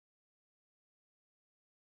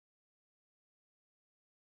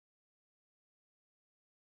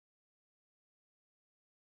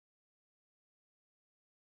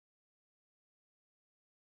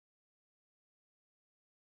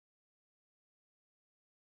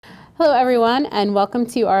Hello everyone, and welcome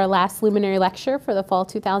to our last Luminary lecture for the fall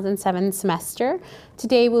 2007 semester.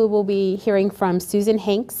 Today we will be hearing from Susan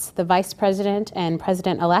Hanks, the Vice President and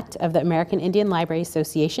President-elect of the American Indian Library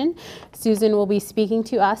Association. Susan will be speaking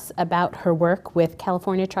to us about her work with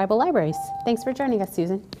California Tribal Libraries. Thanks for joining us,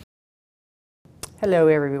 Susan. Hello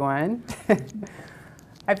everyone.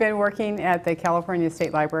 I've been working at the California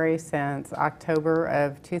State Library since October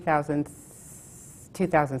of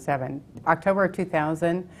 2007. October of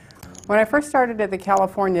 2000. When I first started at the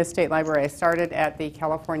California State Library, I started at the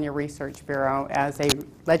California Research Bureau as a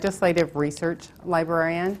legislative research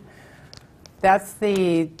librarian. That's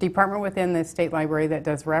the department within the state library that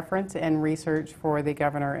does reference and research for the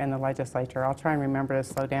governor and the legislature. I'll try and remember to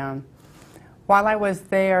slow down. While I was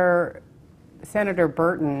there, Senator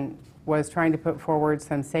Burton was trying to put forward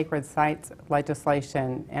some sacred sites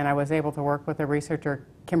legislation, and I was able to work with the researcher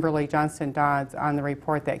Kimberly Johnston Dodds on the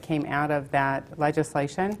report that came out of that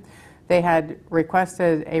legislation. They had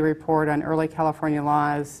requested a report on early California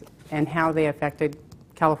laws and how they affected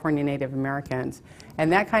California Native Americans.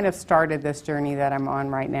 And that kind of started this journey that I'm on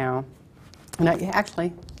right now. And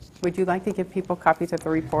actually, would you like to give people copies of the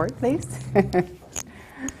report, please?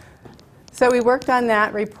 So we worked on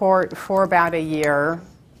that report for about a year.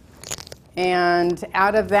 And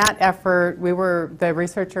out of that effort, the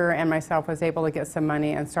researcher and myself was able to get some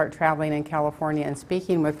money and start traveling in California and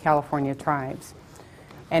speaking with California tribes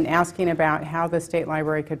and asking about how the state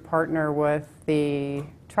library could partner with the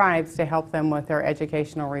tribes to help them with their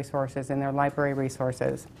educational resources and their library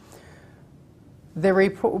resources.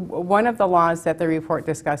 One of the laws that the report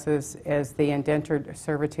discusses is the indentured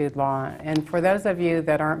servitude law. And for those of you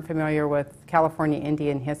that aren't familiar with California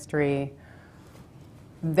Indian history,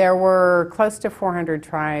 there were close to 400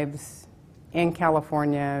 tribes in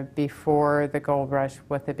California before the gold rush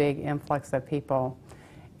with a big influx of people.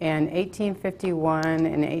 In 1851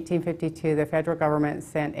 and 1852, the federal government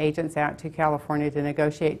sent agents out to California to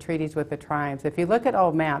negotiate treaties with the tribes. If you look at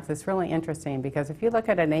old maps, it's really interesting because if you look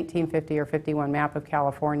at an 1850 or 51 map of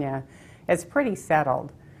California, it's pretty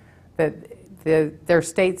settled. There are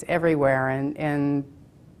states everywhere, and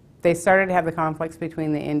they started to have the conflicts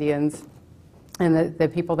between the Indians and the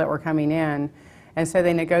people that were coming in. And so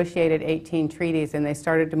they negotiated 18 treaties, and they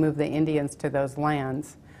started to move the Indians to those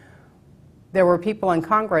lands. There were people in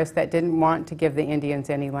Congress that didn't want to give the Indians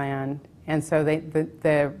any land, and so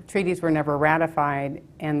the treaties were never ratified,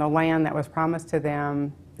 and the land that was promised to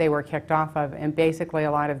them, they were kicked off of, and basically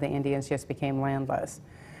a lot of the Indians just became landless.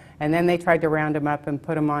 And then they tried to round them up and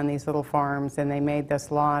put them on these little farms, and they made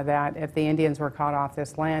this law that if the Indians were caught off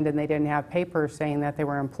this land and they didn't have papers saying that they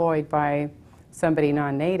were employed by somebody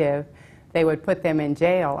non-native, they would put them in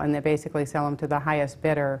jail and they basically sell them to the highest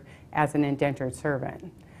bidder as an indentured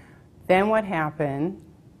servant. Then what happened,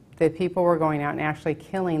 the people were going out and actually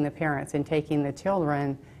killing the parents and taking the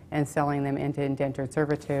children and selling them into indentured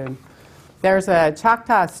servitude. There's a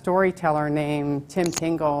Choctaw storyteller named Tim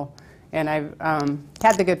Tingle, and I've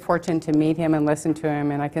had the good fortune to meet him and listen to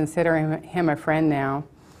him, and I consider him a friend now.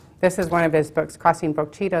 This is one of his books, Crossing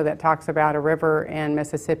Brook Cheetah, that talks about a river in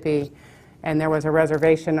Mississippi, and there was a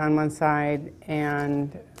reservation on one side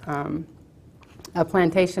and a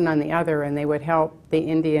plantation on the other, and they would help the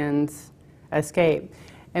Indians escape.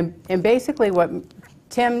 And basically what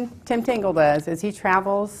Tim Tingle does is he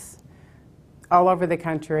travels all over the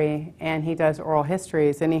country and he does oral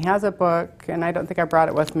histories, and he has a book, and I don't think I brought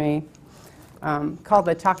it with me, called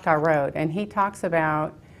The Choctaw Road, and he talks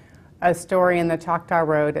about a story in the Choctaw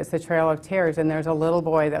Road. It's the Trail of Tears, and there's a little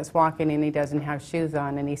boy that's walking and he doesn't have shoes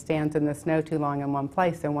on, and he stands in the snow too long in one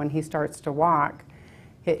place, and when he starts to walk,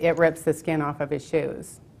 it rips the skin off of his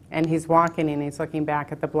shoes. And he's walking and he's looking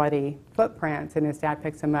back at the bloody footprints, and his dad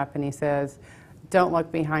picks him up and he says, "Don't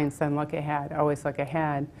look behind, son, look ahead, always look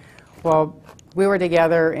ahead." Well, we were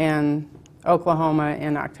together in Oklahoma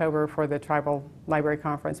in October for the Tribal Library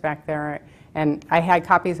Conference back there, and I had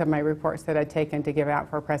copies of my reports that I'd taken to give out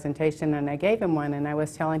for a presentation, and I gave him one, and I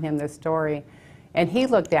was telling him this story. And he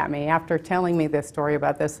looked at me after telling me this story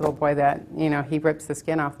about this little boy that, he rips the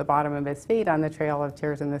skin off the bottom of his feet on the Trail of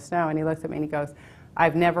Tears in the snow. And he looks at me and he goes,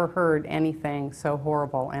 "I've never heard anything so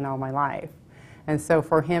horrible in all my life." And so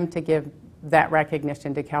for him to give that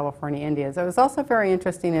recognition to California Indians. It was also very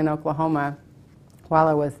interesting in Oklahoma while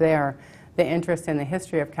I was there, the interest in the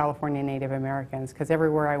history of California Native Americans, because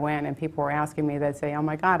everywhere I went and people were asking me, they'd say, "Oh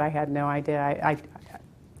my God, I had no idea.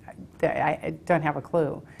 I don't have a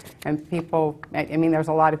clue." And people, there's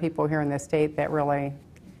a lot of people here in this state that really,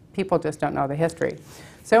 people just don't know the history.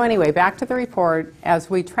 So anyway, back to the report. As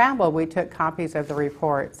we traveled, we took copies of the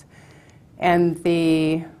reports. And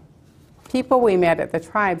the people we met at the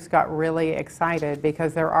tribes got really excited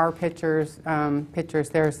because there are there's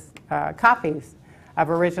copies of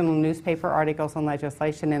original newspaper articles on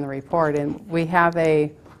legislation in the report, and we have a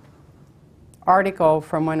article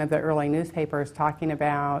from one of the early newspapers talking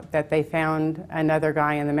about that they found another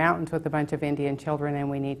guy in the mountains with a bunch of Indian children and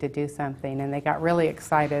we need to do something, and they got really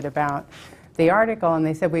excited about the article, and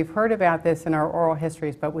they said, we've heard about this in our oral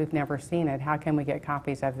histories but we've never seen it. How can we get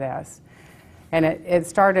copies of this? And it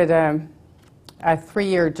started a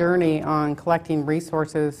 3-year journey on collecting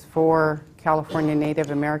resources for California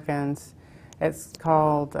Native Americans. It's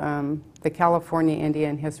called the California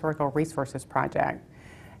Indian Historical Resources Project.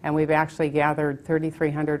 And we've actually gathered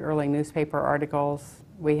 3,300 early newspaper articles.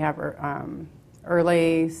 We have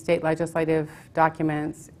early state legislative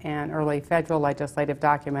documents and early federal legislative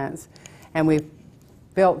documents. And we've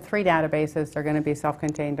built 3 databases. They're going to be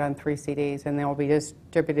self-contained on 3 CDs, and they will be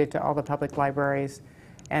distributed to all the public libraries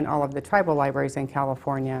and all of the tribal libraries in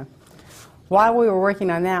California. While we were working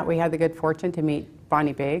on that, we had the good fortune to meet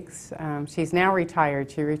Bonnie Biggs. She's now retired.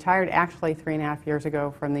 She retired actually 3.5 years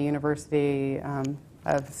ago from the University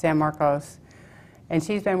of San Marcos, and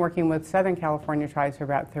she's been working with Southern California tribes for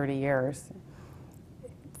about 30 years.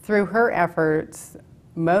 Through her efforts,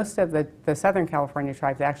 most of the Southern California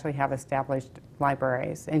tribes actually have established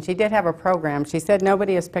libraries. And she did have a program. She said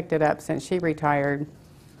nobody has picked it up since she retired,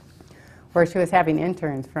 where she was having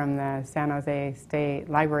interns from the San Jose State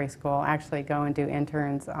Library School actually go and do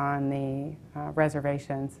interns on the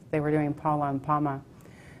reservations. They were doing Paula and Palma.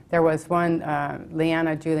 There was one,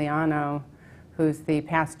 Leanna Giuliano, who's the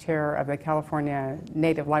past chair of the California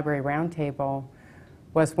Native Library Roundtable,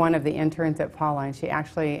 was one of the interns at Paula, and she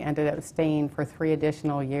actually ended up staying for 3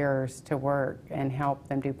 additional years to work and help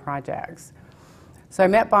them do projects. So I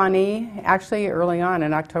met Bonnie actually early on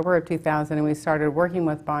in October of 2000, and we started working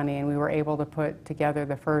with Bonnie, and we were able to put together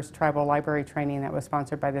the first tribal library training that was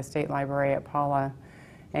sponsored by the State Library at Paula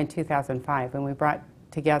in 2005. And we brought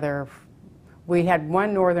together, we had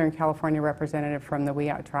one Northern California representative from the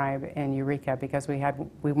Wiyot tribe in Eureka because we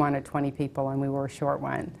wanted 20 people and we were short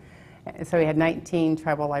one. So we had 19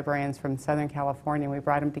 tribal librarians from Southern California. We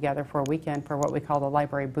brought them together for a weekend for what we call the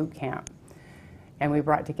library boot camp. And we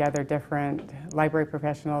brought together different library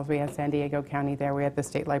professionals. We had San Diego County there. We had the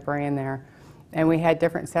state librarian there. And we had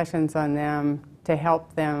different sessions on them to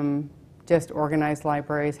help them just organize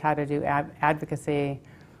libraries, how to do advocacy.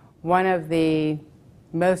 One of the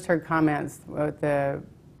most heard comments for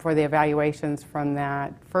the evaluations from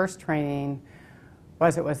that first training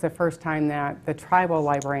was it was the first time that the tribal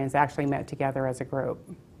librarians actually met together as a group.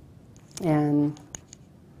 And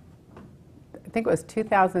I think it was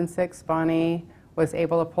 2006, Bonnie was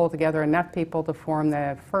able to pull together enough people to form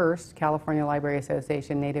the first California Library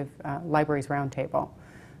Association Native Libraries Roundtable.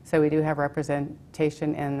 So we do have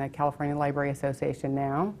representation in the California Library Association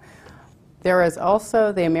now. There is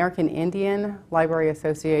also the American Indian Library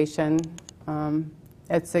Association.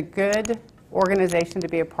 It's a good organization to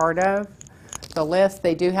be a part of. The list,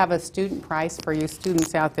 they do have a student price for you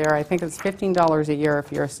students out there. I think it's $15 a year if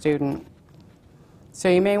you're a student. So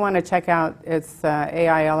you may want to check out its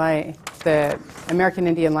AILA, the American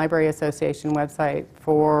Indian Library Association website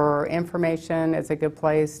for information. It's a good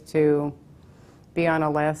place to be on a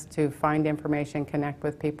list, to find information, connect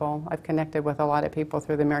with people. I've connected with a lot of people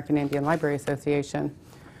through the American Indian Library Association.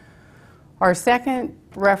 Our second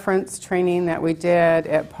reference training that we did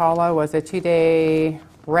at Paula was a 2-day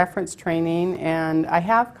reference training, and I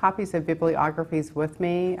have copies of bibliographies with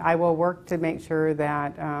me. I will work to make sure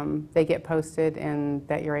that they get posted and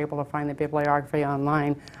that you're able to find the bibliography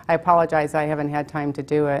online. I apologize, I haven't had time to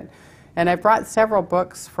do it. And I brought several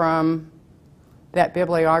books from that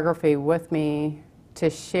bibliography with me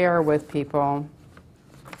to share with people.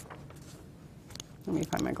 Let me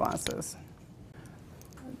find my glasses.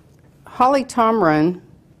 Holly Tomrin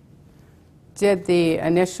did the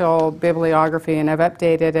initial bibliography, and I've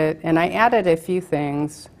updated it, and I added a few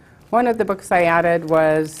things. One of the books I added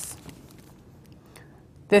was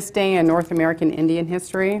This Day in North American Indian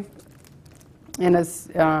History, and it's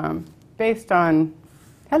based on,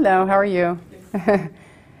 hello, how are you?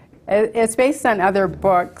 It's based on other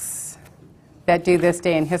books that do this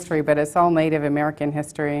day in history, but it's all Native American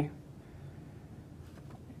history.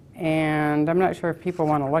 And I'm not sure if people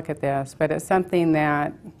want to look at this, but it's something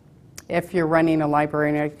that if you're running a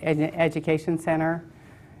library and an education center,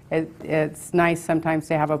 it's nice sometimes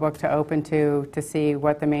to have a book to open to see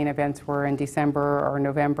what the main events were in December or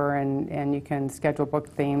November, and you can schedule book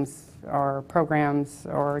themes or programs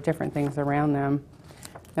or different things around them.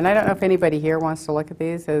 And I don't know if anybody here wants to look at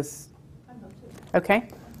these. Okay.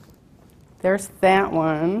 There's that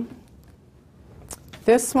one.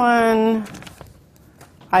 This one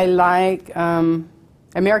I like.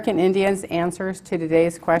 American Indians Answers to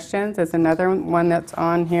Today's Questions is another one that's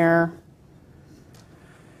on here.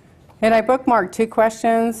 And I bookmarked 2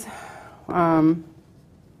 questions.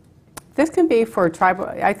 This can be for tribal,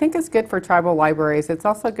 I think it's good for tribal libraries. It's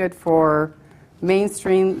also good for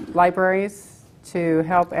mainstream libraries to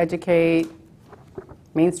help educate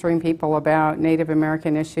mainstream people about Native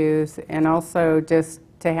American issues, and also just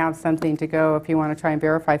to have something to go if you want to try and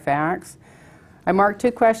verify facts. I marked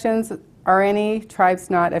 2 questions. Are any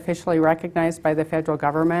tribes not officially recognized by the federal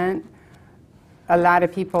government? A lot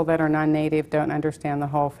of people that are non-native don't understand the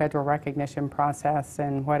whole federal recognition process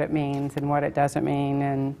and what it means and what it doesn't mean,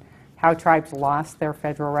 and how tribes lost their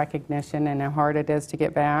federal recognition and how hard it is to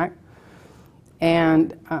get back.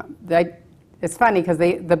 And it's funny because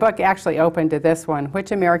the book actually opened to this one.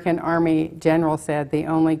 Which American Army general said the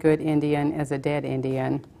only good Indian is a dead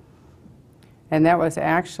Indian? And that was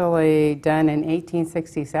actually done in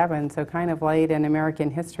 1867, so kind of late in American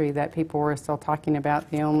history that people were still talking about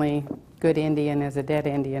the only good Indian is a dead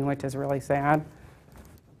Indian, which is really sad.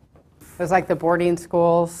 It was like the boarding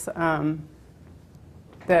schools.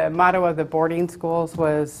 The motto of the boarding schools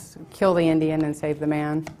was kill the Indian and save the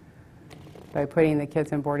man, by putting the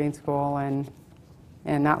kids in boarding school and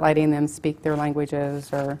not letting them speak their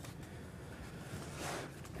languages. Or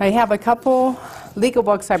I have a couple legal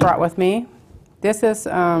books I brought with me. This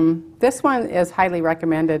one is highly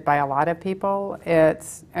recommended by a lot of people.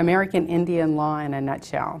 It's American Indian Law in a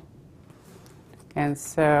Nutshell. And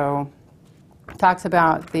so it talks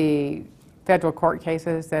about the federal court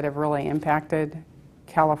cases that have really impacted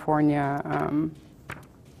California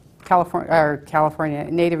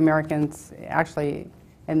Native Americans actually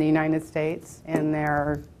in the United States and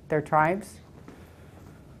their tribes.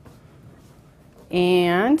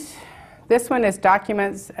 And this one is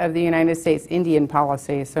Documents of the United States Indian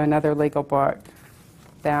Policy, so another legal book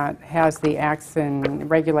that has the acts and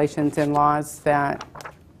regulations and laws that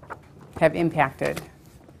have impacted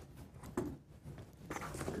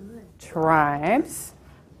tribes.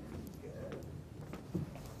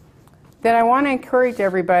 Then I want to encourage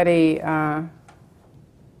everybody,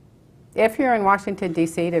 if you're in Washington,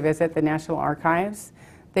 D.C., to visit the National Archives.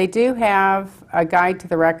 They do have a guide to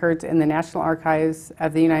the records in the National Archives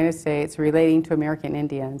of the United States relating to American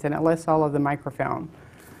Indians, and it lists all of the microfilm.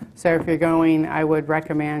 So if you're going, I would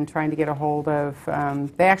recommend trying to get a hold of,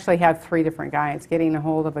 they actually have 3 different guides, getting a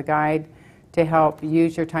hold of a guide to help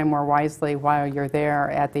use your time more wisely while you're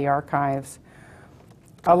there at the archives.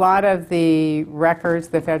 A lot of the records,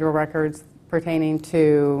 the federal records pertaining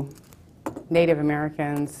to Native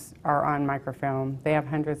Americans are on microfilm. They have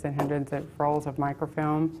hundreds and hundreds of rolls of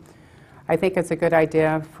microfilm. I think it's a good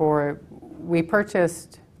idea we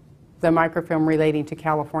purchased the microfilm relating to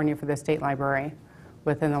California for the State Library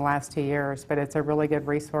within the last 2 years, but it's a really good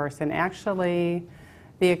resource. And actually,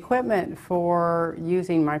 the equipment for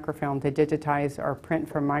using microfilm to digitize or print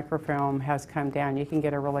from microfilm has come down. You can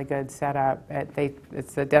get a really good setup.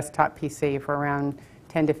 It's a desktop PC for around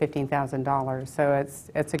 $10,000 to $15,000. So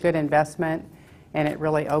it's a good investment, and it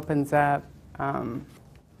really opens up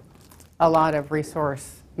a lot of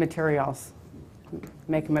resource materials,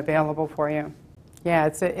 make them available for you. Yeah,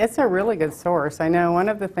 it's a really good source. I know one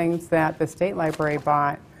of the things that the State Library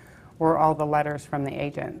bought were all the letters from the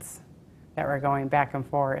agents that were going back and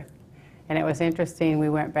forth. And it was interesting, we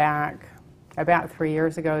went back about 3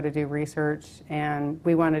 years ago to do research, and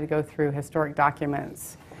we wanted to go through historic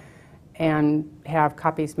documents and have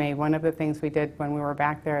copies made. One of the things we did when we were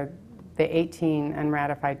back there, the 18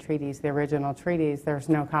 unratified treaties, the original treaties, there's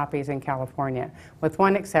no copies in California. With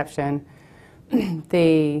one exception,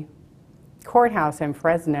 the courthouse in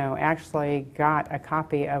Fresno actually got a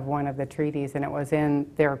copy of one of the treaties, and it was in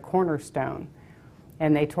their cornerstone.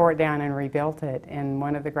 And they tore it down and rebuilt it. And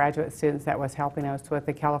one of the graduate students that was helping us with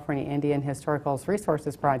the California Indian Historical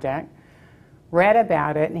Resources Project read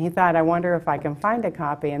about it, and he thought, I wonder if I can find a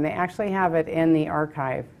copy. And they actually have it in the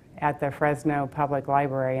archive at the Fresno Public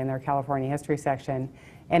Library in their California History section.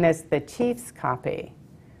 And it's the chief's copy.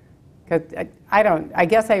 I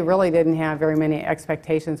guess I really didn't have very many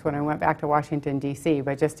expectations when I went back to Washington, D.C.,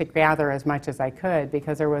 but just to gather as much as I could,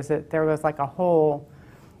 because there was like a hole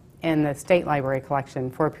in the State Library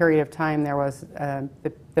collection. For a period of time, there was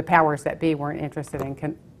the powers that be weren't interested in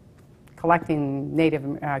collecting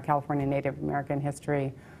California Native American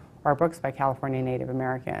history or books by California Native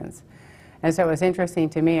Americans. And so it was interesting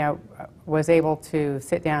to me. I was able to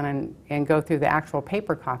sit down and go through the actual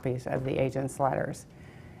paper copies of the agents' letters,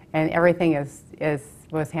 and everything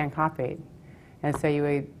was hand copied. And so you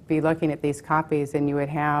would be looking at these copies, and you would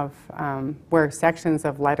have where sections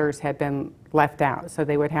of letters had been left out. So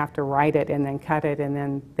they would have to write it and then cut it, and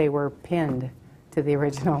then they were pinned to the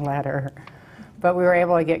original letter. But we were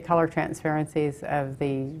able to get color transparencies of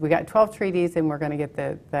we got 12 treaties, and we're going to get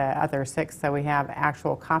the other 6. So we have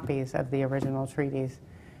actual copies of the original treaties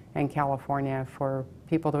in California for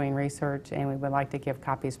people doing research, and we would like to give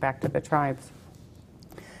copies back to the tribes.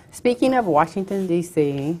 Speaking of Washington,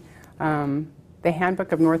 D.C., the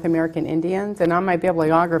Handbook of North American Indians, and on my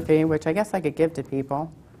bibliography, which I guess I could give to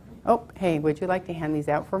people. Oh, hey, would you like to hand these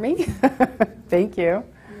out for me? Thank you.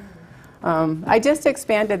 I just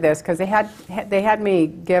expanded this because they had me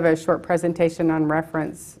give a short presentation on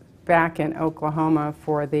reference back in Oklahoma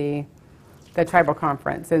for the tribal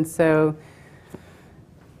conference. And so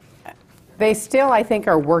they still, I think,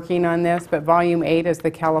 are working on this, but volume 8 is the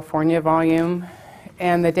California volume.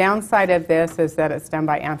 And the downside of this is that it's done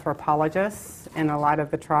by anthropologists, and a lot of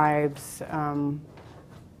the tribes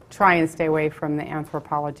try and stay away from the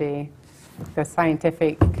anthropology, the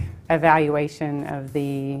scientific evaluation of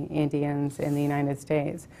the Indians in the United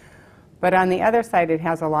States. But on the other side, it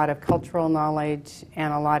has a lot of cultural knowledge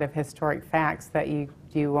and a lot of historic facts that you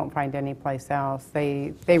won't find anyplace else.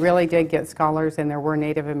 They really did get scholars, and there were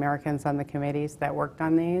Native Americans on the committees that worked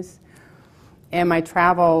on these. In my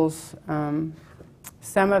travels,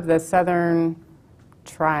 some of the southern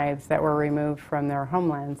tribes that were removed from their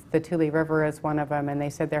homelands, the Tule River is one of them, and they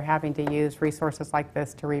said they're having to use resources like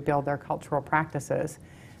this to rebuild their cultural practices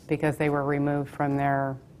because they were removed from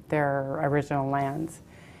their original lands.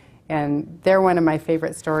 And they're one of my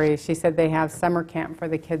favorite stories. She said they have summer camp for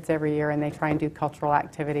the kids every year, and they try and do cultural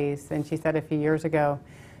activities. And she said a few years ago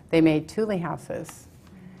they made Tule houses.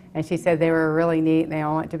 And she said they were really neat, and they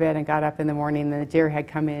all went to bed and got up in the morning, and the deer had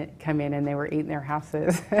come in and they were eating their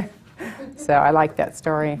houses. So I like that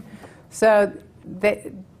story. So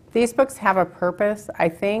these books have a purpose. I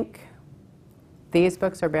think these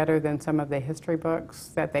books are better than some of the history books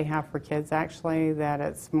that they have for kids, actually, that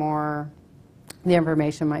it's more, the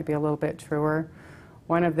information might be a little bit truer.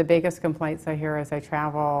 One of the biggest complaints I hear as I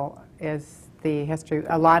travel is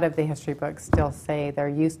a lot of the history books still say there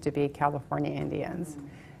used to be California Indians.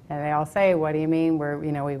 And they all say, what do you mean?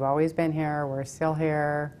 We've always been here, we're still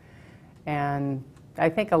here. And I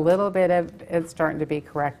think a little bit of it's starting to be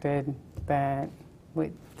corrected, but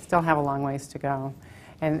we still have a long ways to go.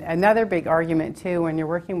 And another big argument, too, when you're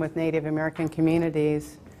working with Native American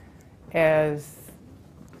communities is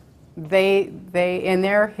they in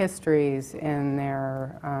their histories, in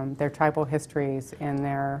their tribal histories, in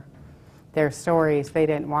their stories, they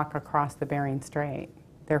didn't walk across the Bering Strait.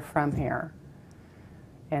 They're from here.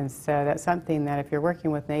 And so that's something that if you're working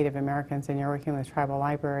with Native Americans and you're working with tribal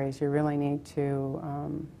libraries, you really need to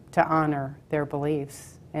honor their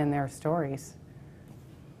beliefs and their stories.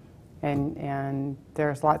 And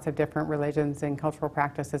there's lots of different religions and cultural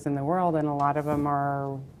practices in the world, and a lot of them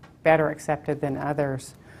are better accepted than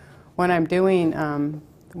others. When I'm doing,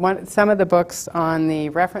 some of the books on the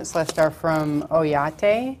reference list are from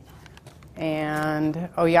Oyate, and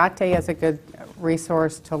Oyate is a good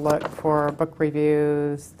resource to look for book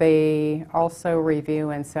reviews. They also review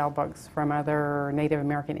and sell books from other Native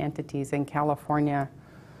American entities in California.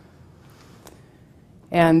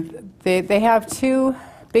 And they have 2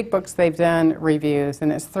 big books they've done reviews,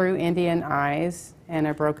 and it's Through Indian Eyes and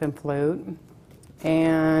A Broken Flute.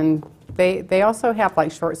 And they also have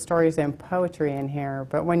like short stories and poetry in here.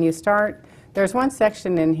 But when you start, there's one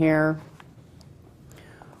section in here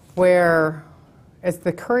where it's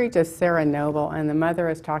the courage of Sarah Noble, and the mother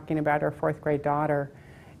is talking about her 4th grade daughter.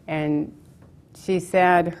 And she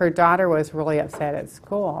said her daughter was really upset at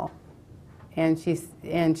school. And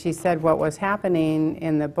she said what was happening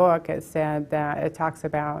in the book, it said that it talks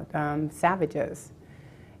about savages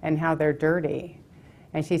and how they're dirty.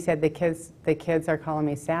 And she said the kids are calling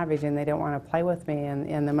me savage and they don't want to play with me.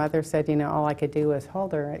 And the mother said, all I could do was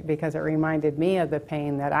hold her because it reminded me of the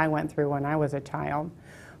pain that I went through when I was a child.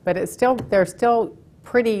 But they're still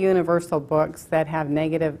pretty universal books that have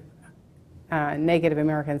negative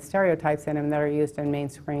American stereotypes in them that are used in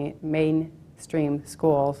mainstream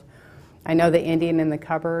schools. I know The Indian in the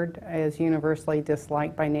Cupboard is universally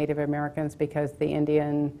disliked by Native Americans because the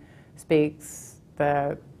Indian speaks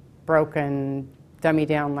the broken,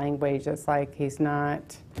 dummy-down language. It's like he's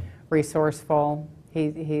not resourceful.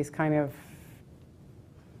 He's kind of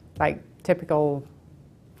like typical,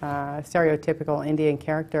 stereotypical Indian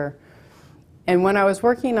character. And when I was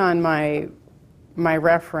working on my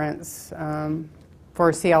reference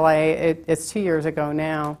for CLA, it's 2 years ago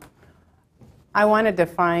now, I wanted to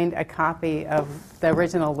find a copy of the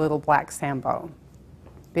original Little Black Sambo.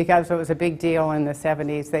 because it was a big deal in the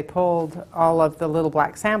 70s. They pulled all of the Little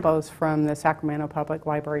Black Sambos from the Sacramento Public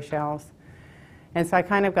Library shelves. And so I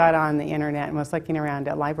kind of got on the internet and was looking around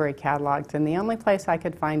at library catalogs, and the only place I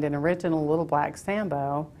could find an original Little Black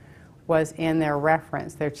Sambo was in their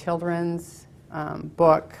reference, their children's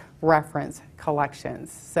book reference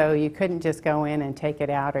collections. So you couldn't just go in and take it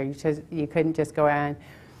out, or you couldn't just go in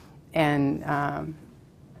and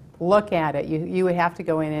look at it. You would have to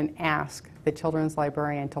go in and ask the children's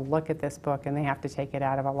librarian to look at this book, and they have to take it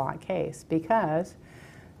out of a locked case, because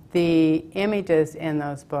the images in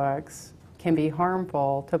those books can be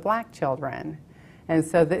harmful to black children. And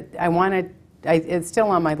so that it's still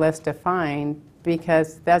on my list to find,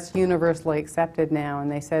 because that's universally accepted now.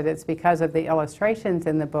 And they said it's because of the illustrations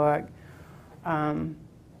in the book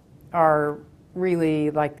are really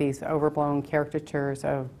like these overblown caricatures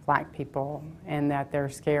of black people, and that they're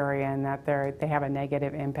scary, and that they have a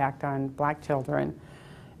negative impact on black children.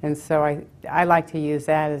 And so I like to use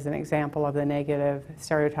that as an example of the negative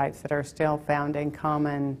stereotypes that are still found in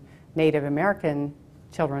common Native American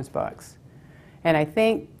children's books. And I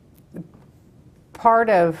think part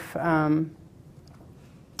of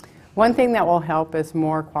one thing that will help is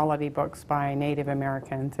more quality books by Native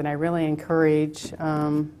Americans. And I really encourage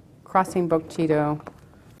Crossing Book Cheeto,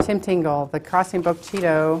 Tim Tingle. The Crossing Book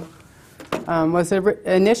Cheeto was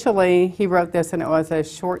initially, he wrote this, and it was a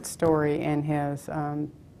short story in his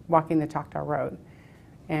Walking the Choctaw Road.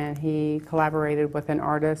 And he collaborated with an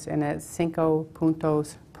artist, and it's Cinco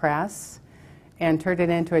Puntos Press, and turned it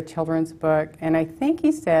into a children's book. And I think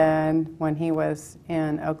he said when he was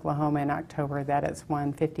in Oklahoma in October that it's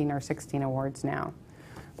won 15 or 16 awards now.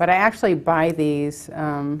 But I actually buy these.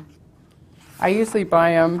 I usually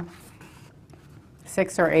buy them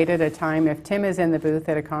 6 or 8 at a time. If Tim is in the booth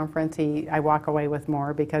at a conference, I walk away with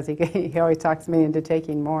more, because he always talks me into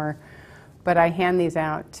taking more. But I hand these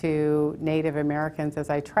out to Native Americans as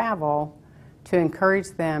I travel, to encourage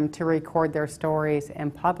them to record their stories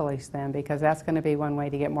and publish them, because that's going to be one way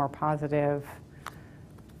to get more positive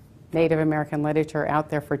Native American literature out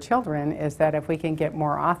there for children, is that if we can get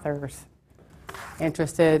more authors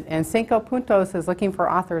interested. And Cinco Puntos is looking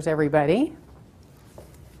for authors, everybody.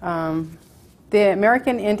 The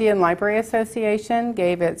American Indian Library Association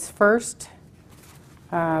gave its first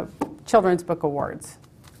Children's Book Awards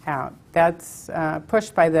out. That's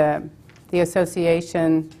pushed by the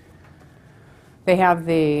association. They have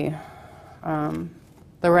the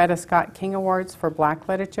Loretta Scott King Awards for Black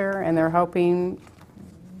literature, and they're hoping,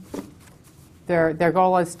 their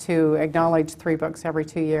goal is to acknowledge 3 books every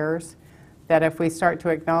 2 years. That if we start to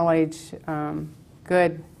acknowledge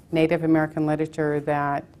good Native American literature,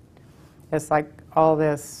 that it's like all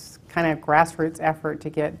this kind of grassroots effort to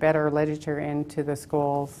get better literature into the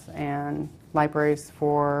schools and libraries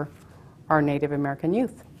for our Native American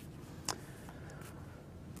youth.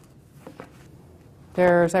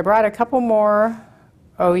 I brought a couple more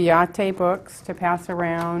Oyate books to pass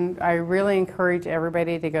around. I really encourage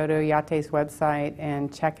everybody to go to Oyate's website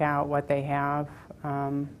and check out what they have.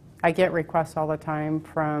 I get requests all the time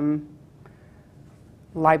from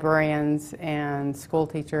librarians and school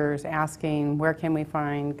teachers asking, where can we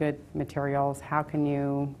find good materials? How can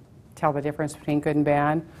you tell the difference between good and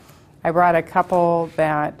bad? I brought a couple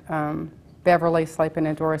that Beverly Slapin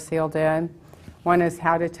and Dora Seal did. One is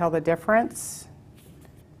How to Tell the Difference,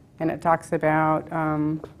 and it talks about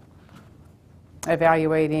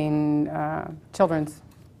evaluating children's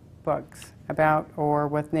books about or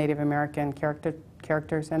with Native American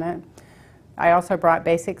characters in it. I also brought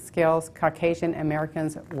Basic Skills Caucasian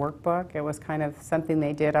Americans Workbook. It was kind of something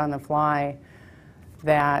they did on the fly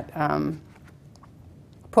that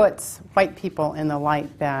puts white people in the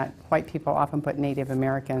light that white people often put Native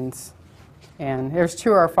Americans in. There's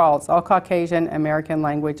true or false. All Caucasian American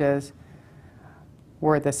languages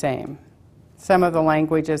were the same. Some of the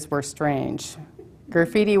languages were strange.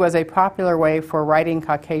 Graffiti was a popular way for writing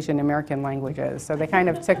Caucasian American languages. So they kind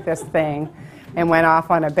of took this thing and went off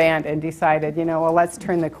on a band and decided, well, let's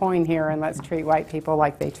turn the coin here and let's treat white people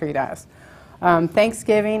like they treat us.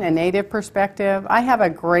 Thanksgiving, a Native perspective. I have a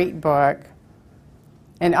great book,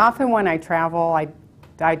 and often when I travel,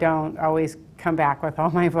 I don't always come back with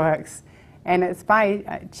all my books. And it's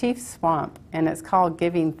by Chief Swamp, and it's called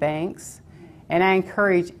Giving Thanks. And I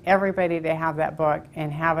encourage everybody to have that book and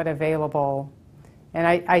have it available. And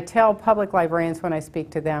I tell public librarians when I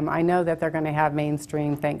speak to them, I know that they're going to have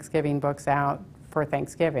mainstream Thanksgiving books out for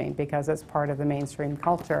Thanksgiving because it's part of the mainstream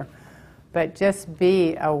culture. But just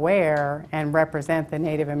be aware and represent the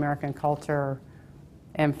Native American culture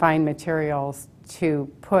and find materials to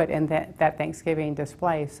put in that Thanksgiving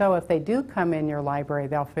display. So if they do come in your library,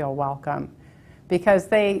 they'll feel welcome. because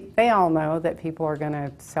they all know that people are going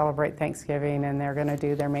to celebrate Thanksgiving and they're going to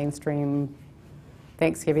do their mainstream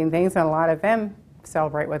Thanksgiving things, and a lot of them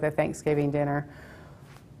celebrate with a Thanksgiving dinner.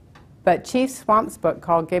 But Chief Swamp's book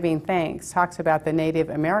called Giving Thanks talks about the Native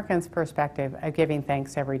Americans' perspective of giving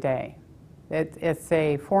thanks every day. It's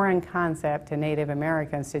a foreign concept to Native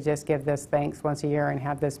Americans to just give this thanks once a year and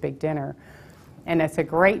have this big dinner. And it's a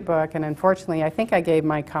great book, and unfortunately, I think I gave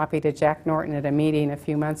my copy to Jack Norton at a meeting a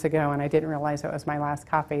few months ago, and I didn't realize it was my last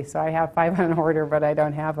copy, so I have 5 on order, but I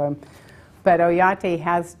don't have them. But Oyate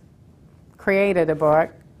has created a book,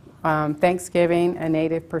 Thanksgiving, A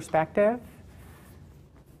Native Perspective.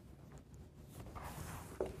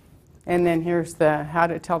 And then here's the how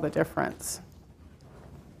to tell the difference.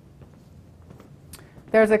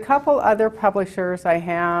 There's a couple other publishers I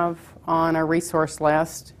have on a resource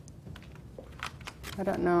list. I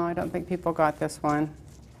don't know, I don't think people got this one.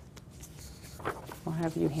 I'll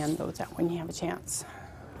have you hand those out when you have a chance.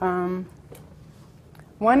 One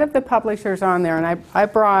of the publishers on there, and I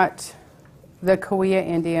brought the Kauai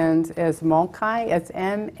Indians as Malkai. It's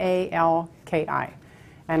M-A-L-K-I.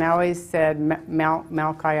 And I always said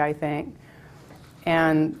Malkai, I think.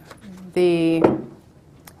 And the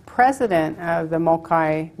president of the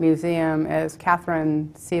Malkai Museum is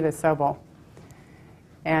Catherine Siva-Sobel.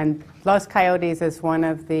 And Los Coyotes is one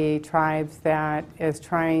of the tribes that is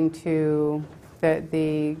trying to,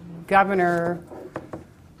 the governor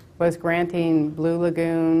was granting Blue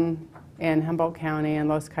Lagoon in Humboldt County and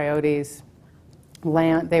Los Coyotes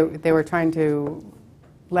land. They were trying to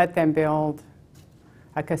let them build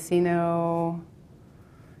a casino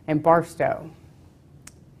in Barstow.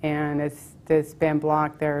 And it's been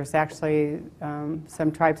blocked. There's actually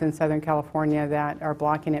some tribes in Southern California that are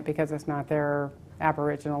blocking it because it's not their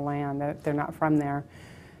Aboriginal land, that they're not from there.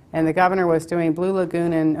 And the governor was doing Blue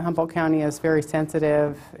Lagoon in Humboldt County is very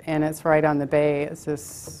sensitive, and it's right on the bay.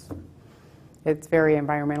 It's very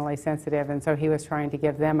environmentally sensitive, and so he was trying to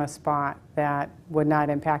give them a spot that would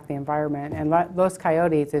not impact the environment. And Los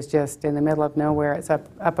Coyotes is just in the middle of nowhere. It's up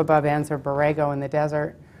above Anza Borrego in the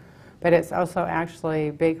desert, but it's also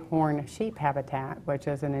actually bighorn sheep habitat, which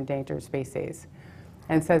is an endangered species.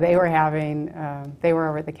 And so they were they were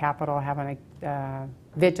over at the Capitol having a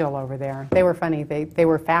vigil over there. They were funny. They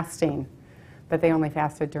were fasting, but they only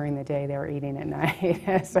fasted during the day. They were eating at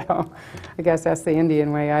night. So I guess that's the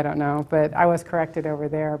Indian way. I don't know. But I was corrected over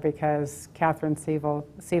there because Catherine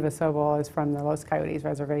Siva-Sobel is from the Los Coyotes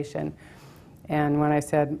Reservation. And when I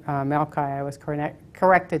said Malkai, I was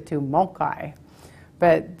corrected to Malkai.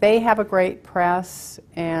 But they have a great press,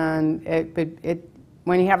 and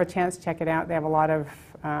when you have a chance, check it out. They have a lot of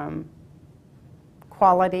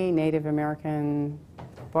quality Native American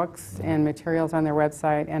books and materials on their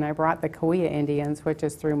website, and I brought the Kauai Indians, which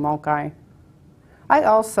is through Malkai. I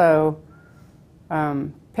also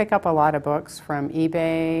pick up a lot of books from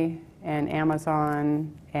eBay and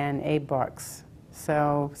Amazon and AbeBooks.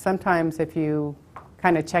 So sometimes if you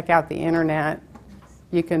kind of check out the internet,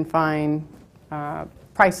 you can find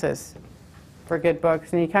prices for good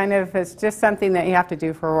books, and it's just something that you have to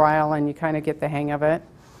do for a while, and you kind of get the hang of it.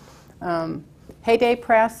 Heyday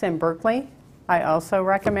Press in Berkeley, I also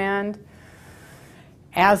recommend.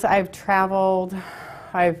 As I've traveled,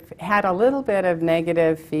 I've had a little bit of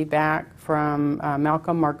negative feedback from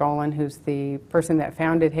Malcolm Margolin, who's the person that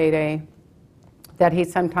founded Heyday, that he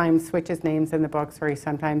sometimes switches names in the books, or he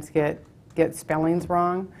sometimes gets spellings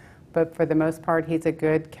wrong. But for the most part, he's a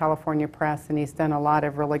good California press, and he's done a lot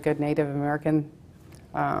of really good Native American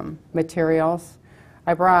materials.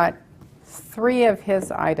 I brought 3 of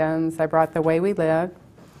his items. I brought The Way We Live.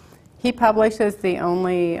 He publishes the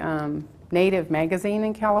only Native magazine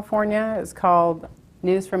in California. It's called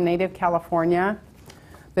News from Native California.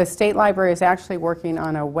 The State Library is actually working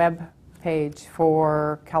on a web page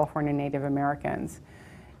for California Native Americans.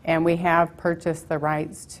 And we have purchased the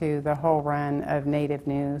rights to the whole run of Native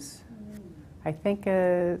News. I think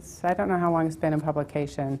I don't know how long it's been in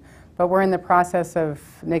publication, but we're in the process of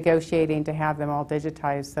negotiating to have them all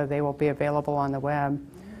digitized so they will be available on the web.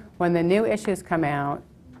 When the new issues come out,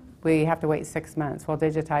 we have to wait 6 months. We'll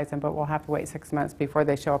digitize them, but we'll have to wait 6 months before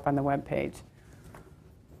they show up on the web page.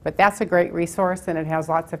 But that's a great resource, and it has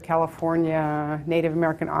lots of California Native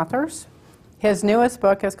American authors. His newest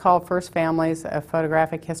book is called First Families, A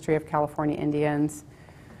Photographic History of California Indians.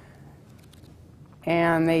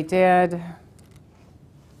 And they did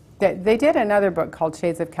another book called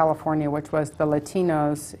Shades of California, which was the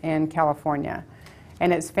Latinos in California.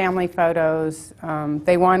 And it's family photos.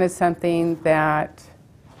 They wanted something that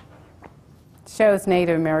shows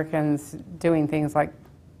Native Americans doing things like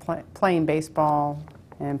playing baseball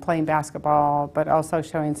and playing basketball, but also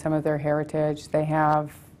showing some of their heritage. They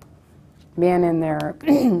have men in their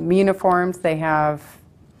uniforms, they have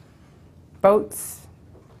boats,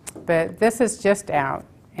 but this is just out.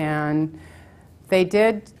 And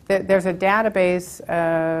there's a database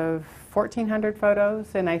of 1,400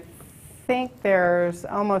 photos, and I think there's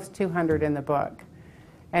almost 200 in the book.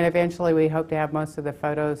 And eventually we hope to have most of the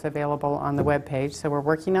photos available on the webpage, so we're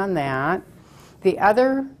working on that. The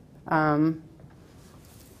other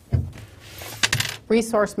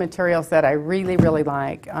resource materials that I really, really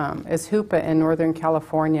like is HOOPA in Northern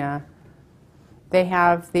California. They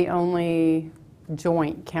have the only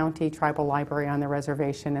joint county tribal library on the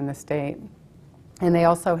reservation in the state. And they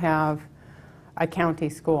also have a county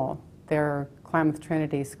school, their Klamath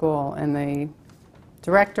Trinity School. And the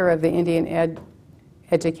director of the Indian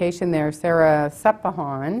education there, Sarah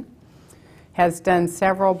Sepahan, has done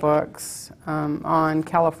several books on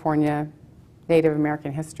California Native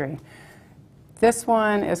American history. This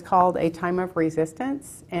one is called A Time of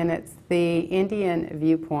Resistance, and it's the Indian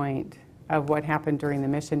viewpoint of what happened during the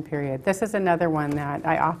mission period. This is another one that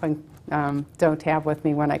I often don't have with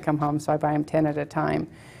me when I come home, so I buy them 10 at a time.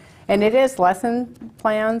 And it is lesson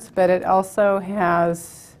plans, but it also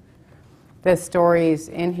has the stories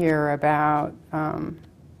in here about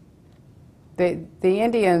the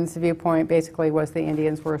Indians' viewpoint basically was the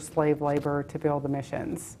Indians were slave labor to build the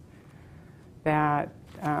missions. That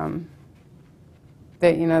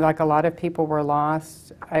you know, like a lot of people were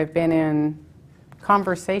lost. I've been in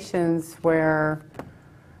conversations where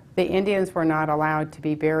the Indians were not allowed to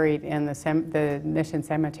be buried in the mission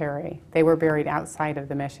cemetery. They were buried outside of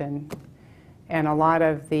the mission. And a lot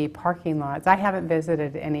of the parking lots, I haven't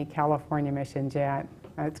visited any California missions yet.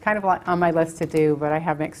 It's kind of on my list to do, but I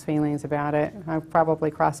have mixed feelings about it. I'll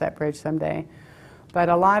probably cross that bridge someday. But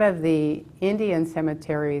a lot of the Indian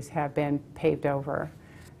cemeteries have been paved over.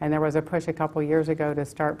 And there was a push a couple years ago to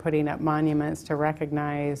start putting up monuments to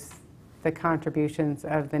recognize the contributions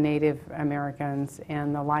of the Native Americans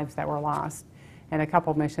and the lives that were lost. And a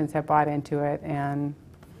couple missions have bought into it, and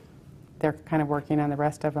they're kind of working on the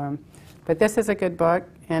rest of them. But this is a good book,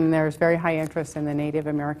 and there's very high interest in the Native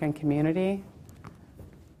American community.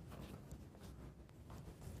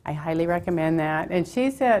 I highly recommend that. And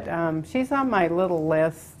she's on my little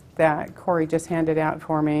list that Corey just handed out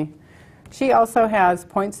for me. She also has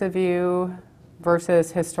points of view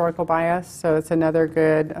versus historical bias, so it's another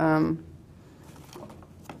good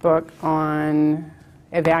book on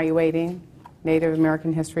evaluating Native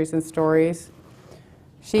American histories and stories.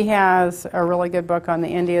 She has a really good book on the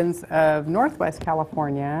Indians of Northwest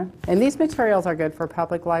California, and these materials are good for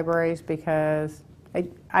public libraries because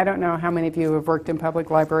I don't know how many of you have worked in public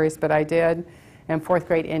libraries, but I did, and fourth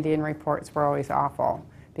grade Indian reports were always awful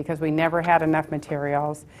because we never had enough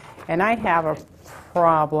materials. And I have a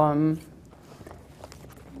problem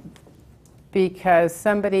because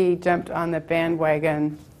somebody jumped on the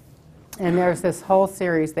bandwagon, and there's this whole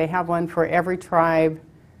series. They have one for every tribe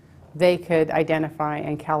they could identify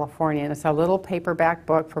in California. And it's a little paperback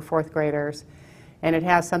book for fourth graders, and it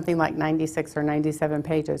has something like 96 or 97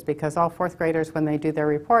 pages because all fourth graders, when they do their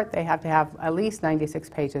report, they have to have at least 96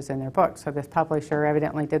 pages in their book. So this publisher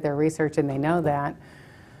evidently did their research and they know that.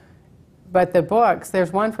 But the books,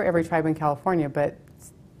 there's one for every tribe in California, but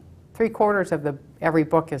 3/4 of every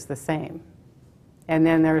book is the same. And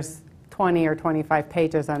then there's 20 or 25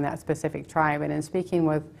 pages on that specific tribe. And in speaking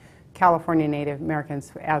with California Native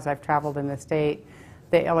Americans as I've traveled in the state,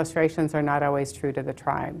 the illustrations are not always true to the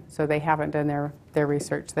tribe. So they haven't done their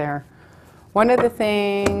research there. One of the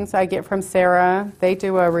things I get from Sarah, they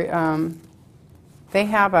do they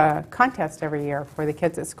have a contest every year for the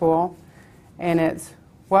kids at school. And it's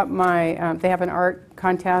they have an art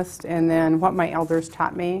contest, and then what my elders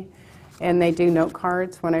taught me. And they do note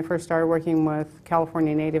cards. When I first started working with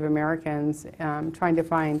California Native Americans, trying to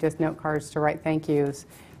find just note cards to write thank yous.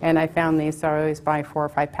 And I found these, so I always buy 4 or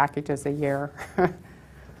 5 packages a year.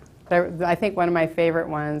 I think one of my favorite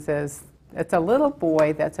ones is, it's a little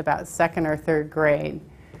boy that's about 2nd or 3rd grade.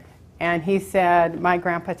 And he said, my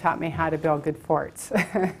grandpa taught me how to build good forts.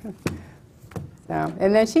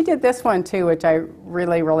 And then she did this one too, which I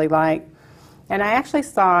really, really like. And I actually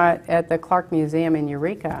saw it at the Clark Museum in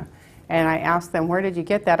Eureka. And I asked them, where did you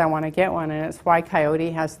get that? I want to get one. And it's why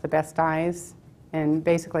coyote has the best eyes. And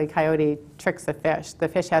basically, coyote tricks the fish. The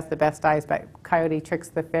fish has the best eyes, but coyote tricks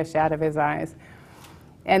the fish out of his eyes.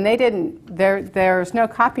 And they didn't, there's no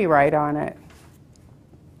copyright on it.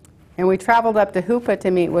 And we traveled up to Hoopa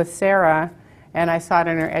to meet with Sarah, and I saw it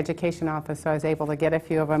in her education office, so I was able to get a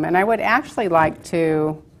few of them. And I would actually like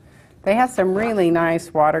to, they have some really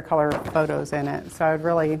nice watercolor photos in it, so I'd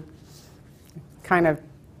really kind of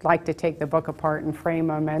like to take the book apart and frame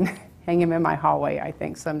them and hang them in my hallway, I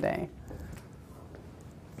think, someday.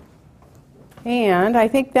 And I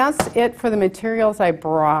think that's it for the materials I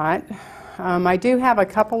brought. I do have a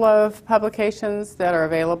couple of publications that are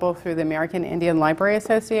available through the American Indian Library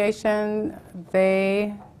Association.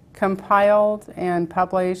 They compiled and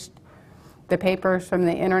published the papers from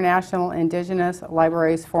the International Indigenous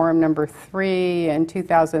Libraries Forum number 3 in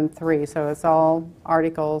 2003. So it's all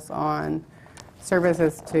articles on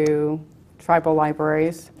services to tribal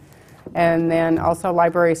libraries. And then also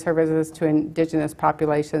library services to indigenous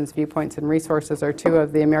populations, viewpoints, and resources are 2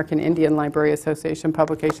 of the American Indian Library Association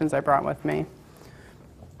publications I brought with me.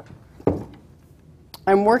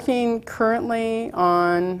 I'm working currently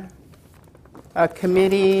on a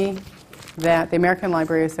committee that the American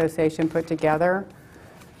Library Association put together.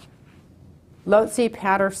 Lotse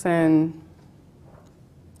Patterson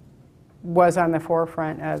was on the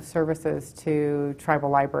forefront of services to tribal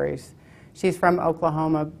libraries. She's from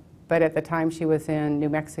Oklahoma, but at the time she was in New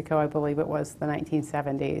Mexico, I believe it was the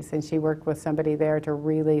 1970s, and she worked with somebody there to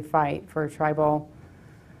really fight for tribal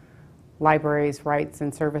libraries' rights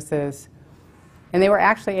and services. And they were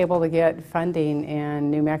actually able to get funding in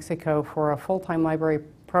New Mexico for a full-time library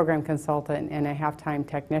program consultant and a half-time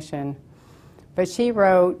technician. But she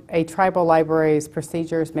wrote a tribal libraries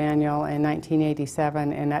procedures manual in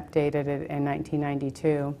 1987 and updated it in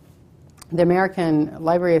 1992. The American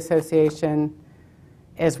Library Association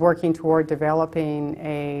is working toward developing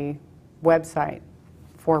a website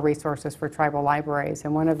for resources for tribal libraries.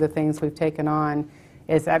 And one of the things we've taken on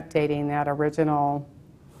is updating that original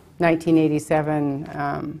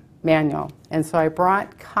 1987 manual. And so I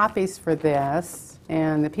brought copies for this.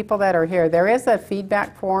 And the people that are here, there is a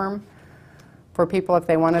feedback form for people if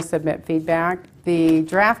they want to submit feedback. The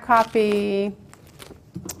draft copy,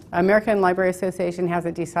 American Library Association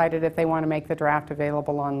hasn't decided if they want to make the draft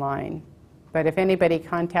available online. But if anybody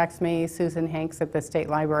contacts me, Susan Hanks at the State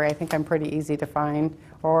Library, I think I'm pretty easy to find.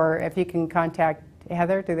 Or if you can contact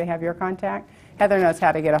Heather, do they have your contact? Heather knows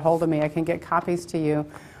how to get a hold of me. I can get copies to you.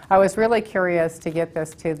 I was really curious to get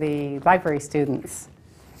this to the library students.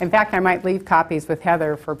 In fact, I might leave copies with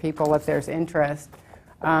Heather for people if there's interest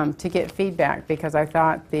to get feedback, because I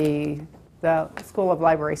thought the School of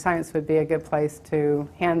Library Science would be a good place to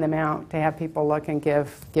hand them out, to have people look and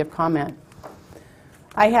give comment.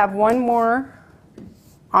 I have one more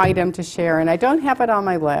item to share, and I don't have it on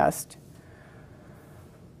my list.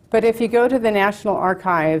 But if you go to the National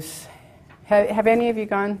Archives, have any of you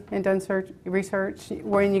gone and done research?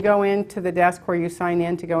 When you go into the desk where you sign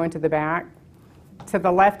in to go into the back, to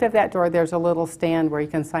the left of that door, there's a little stand where you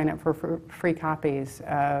can sign up for free copies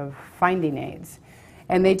of finding aids.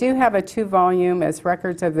 And they do have a 2-volume as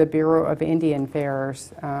Records of the Bureau of Indian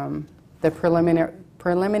Affairs, the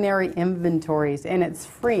preliminary inventories, and it's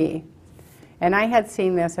free. And I had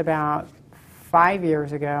seen this about 5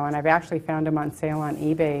 years ago, and I've actually found them on sale on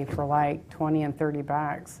eBay for like 20 and 30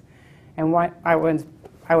 bucks. And what I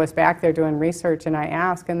was back there doing research, and I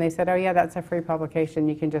asked, and they said, oh yeah, that's a free publication.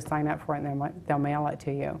 You can just sign up for it, and they'll mail it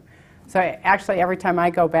to you. So actually, every time I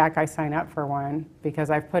go back, I sign up for one, because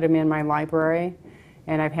I've put them in my library,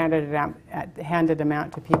 and I've handed them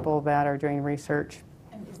out to people that are doing research.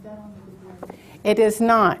 And is that on the video? It is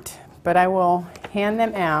not, but I will hand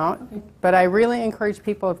them out. But I really encourage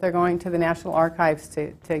people, if they're going to the National Archives,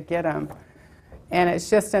 to get them. And it's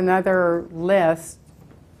just another list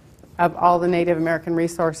of all the Native American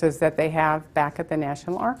resources that they have back at the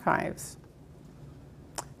National Archives.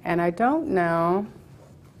 And I don't know,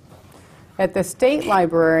 at the State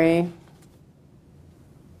Library,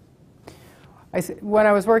 when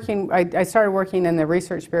I was working, I started working in the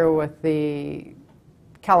Research Bureau with the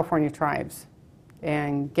California tribes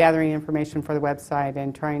and gathering information for the website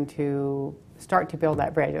and trying to start to build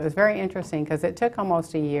that bridge. It was very interesting because it took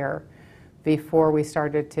almost a year before we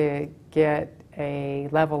started to get a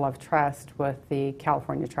level of trust with the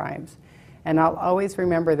California tribes. And I'll always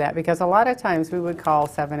remember that, because a lot of times we would call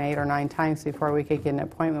 7, 8, or 9 times before we could get an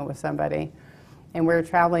appointment with somebody. And we were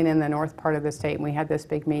traveling in the north part of the state, and we had this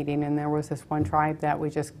big meeting, and there was this one tribe that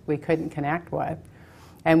we couldn't connect with.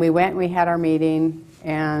 And we went and we had our meeting,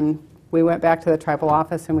 and we went back to the tribal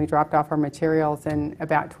office and we dropped off our materials, and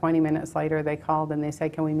about 20 minutes later they called and they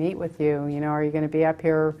said, can we meet with you? You know, are you going to be up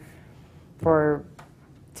here for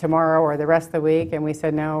tomorrow or the rest of the week? And we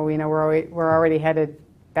said, no, you know, we're already headed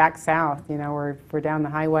back south, you know, we're down the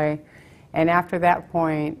highway. And after that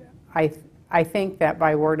point, I think that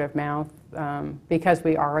by word of mouth, because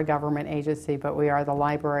we are a government agency, but we are the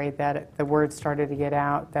library, that the word started to get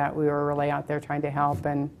out that we were really out there trying to help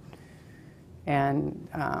and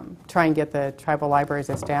try and get the tribal libraries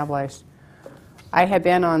established. I had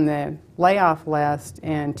been on the layoff list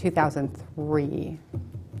in 2003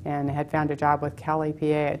 and had found a job with Cal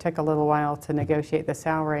EPA. It took a little while to negotiate the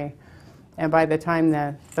salary. And by the time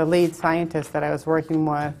the lead scientist that I was working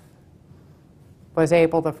with was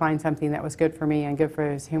able to find something that was good for me and good for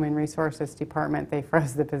his human resources department, they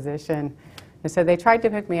froze the position. And so they tried to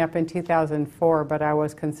pick me up in 2004, but I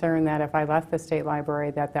was concerned that if I left the state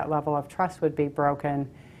library that level of trust would be broken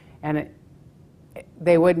and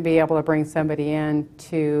they wouldn't be able to bring somebody in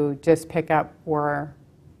to just pick up where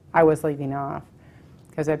I was leaving off,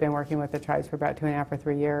 because I've been working with the tribes for about 2.5 or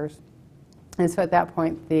 3 years. And so at that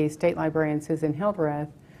point, the state librarian, Susan Hildreth,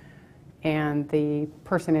 and the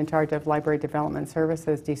person in charge of library development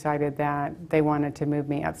services decided that they wanted to move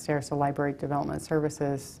me upstairs to library development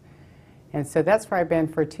services. And so that's where I've been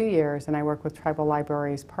for 2 years, and I work with tribal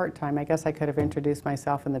libraries part-time. I guess I could have introduced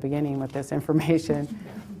myself in the beginning with this information.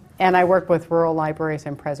 And I work with rural libraries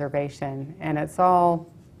and preservation, and it all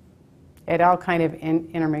kind of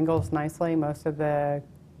intermingles nicely. Most of the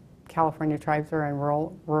California tribes are in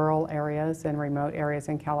rural areas and remote areas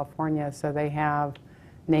in California, so they have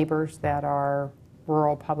neighbors that are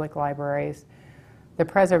rural public libraries. The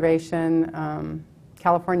preservation,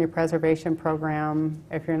 California Preservation Program,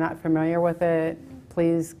 if you're not familiar with it,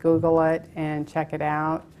 please Google it and check it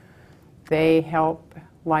out. They help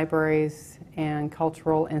libraries and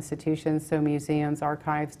cultural institutions, so museums,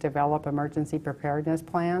 archives, develop emergency preparedness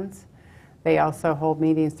plans. They also hold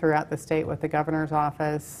meetings throughout the state with the Governor's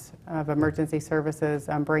Office of Emergency Services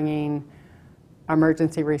on bringing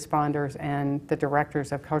emergency responders and the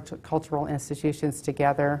directors of cultural institutions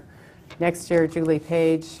together. Next year, Julie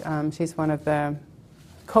Page, she's one of the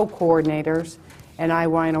co-coordinators, and I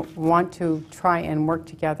want to try and work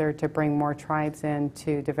together to bring more tribes in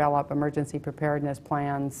to develop emergency preparedness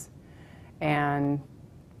plans and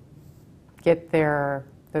get the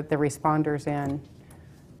responders in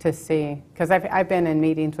to see. Because I've been in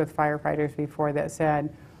meetings with firefighters before that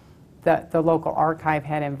said that the local archive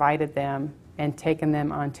had invited them and taken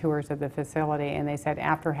them on tours of the facility, and they said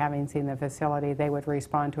after having seen the facility, they would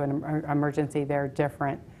respond to an emergency there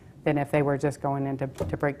different than if they were just going in to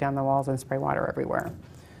break down the walls and spray water everywhere.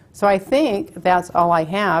 So I think that's all I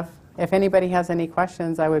have. If anybody has any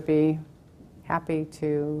questions, I would be happy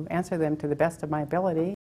to answer them to the best of my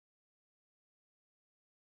ability.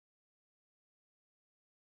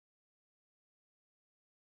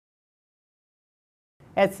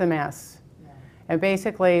 It's a mess. And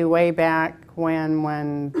basically, way back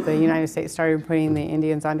when the United States started putting the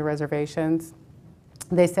Indians onto reservations,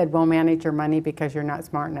 they said, we'll manage your money because you're not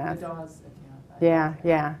smart enough.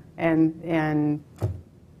 Yeah. And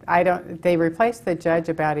they replaced the judge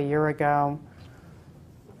about a year ago.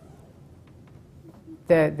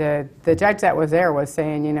 The judge that was there was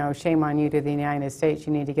saying, you know, shame on you to the United States,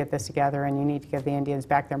 you need to get this together and you need to give the Indians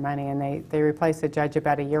back their money. And they replaced the judge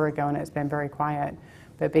about a year ago, and it's been very quiet.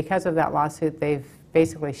 But because of that lawsuit, they've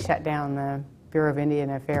basically shut down the Bureau of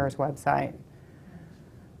Indian Affairs website.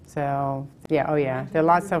 So, yeah, oh yeah, there are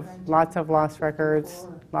lots of lost records,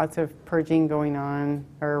 lots of purging going on,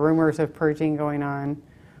 or rumors of purging going on.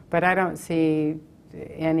 But I don't see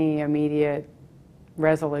any immediate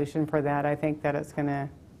resolution for that. I think that it's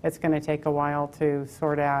gonna take a while to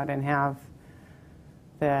sort out and have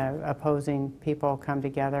the opposing people come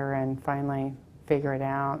together and finally figure it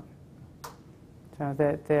out. So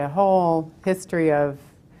the whole history of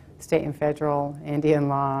state and federal Indian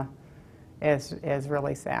law is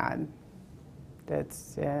really sad.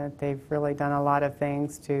 They've really done a lot of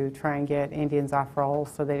things to try and get Indians off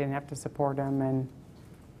rolls so they didn't have to support them.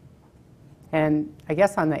 And I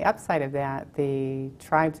guess on the upside of that, the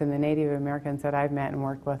tribes and the Native Americans that I've met and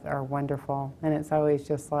worked with are wonderful. And it's always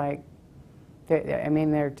just like, I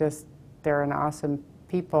mean, they're an awesome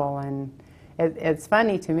people. And it's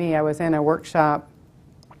funny to me, I was in a workshop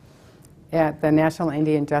at the National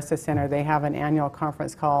Indian Justice Center. They have an annual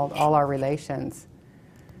conference called All Our Relations.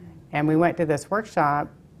 And we went to this workshop,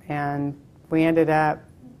 and we ended up,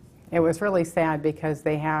 it was really sad because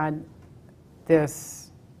they had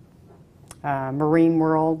this Marine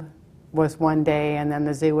World was one day, and then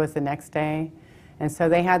the zoo was the next day. And so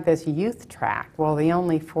they had this youth track. Well, the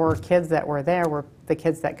only 4 kids that were there were the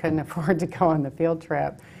kids that couldn't afford to go on the field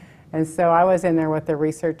trip. And so I was in there with the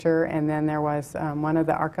researcher, and then there was one of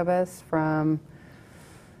the archivists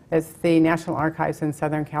it's the National Archives in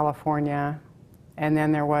Southern California, and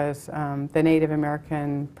then there was the Native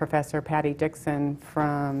American professor, Patty Dixon,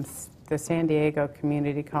 from the San Diego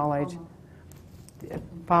Community College.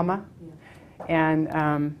 Palma? Yeah.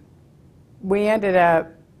 And we ended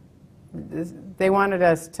up, they wanted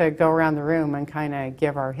us to go around the room and kind of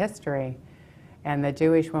give our history. And the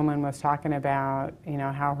Jewish woman was talking about,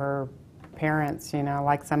 how her parents,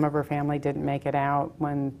 like some of her family didn't make it out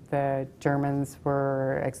when the Germans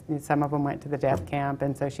some of them went to the death camp,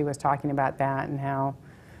 and so she was talking about that and how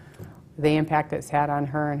the impact it's had on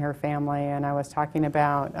her and her family. And I was talking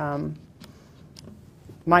about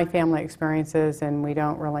my family experiences, and we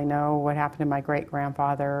don't really know what happened to my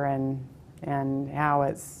great-grandfather and how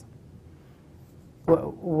it's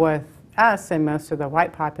with us and most of the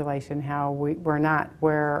white population, how we're not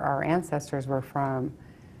where our ancestors were from,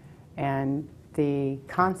 and the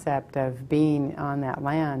concept of being on that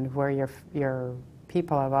land where your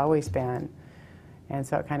people have always been. And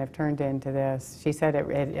so it kind of turned into this. She said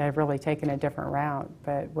it had really taken a different route,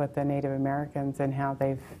 but with the Native Americans and how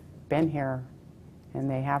they've been here and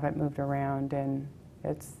they haven't moved around, and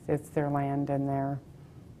it's their land, and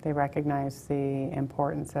they recognize the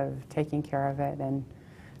importance of taking care of it, and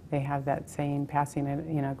they have that saying, passing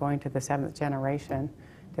it, going to the 7th generation,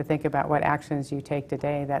 to think about what actions you take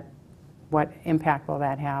today, what impact will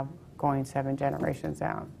that have going 7 generations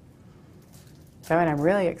out. So, and I'm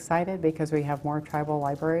really excited because we have more tribal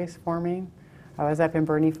libraries forming. I was up in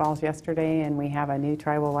Burney Falls yesterday, and we have a new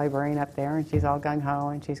tribal librarian up there, and she's all gung-ho,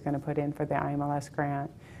 and she's going to put in for the IMLS grant.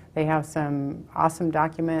 They have some awesome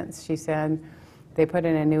documents. She said they put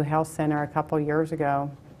in a new health center a couple years ago,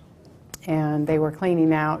 and they were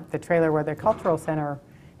cleaning out the trailer where the cultural center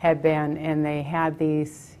had been, and they had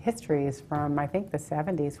these histories from, I think, the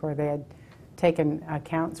 70s, where they had taken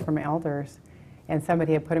accounts from elders, and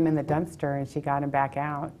somebody had put them in the dumpster, and she got them back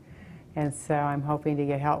out. And so I'm hoping to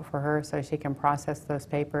get help for her so she can process those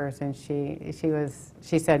papers. And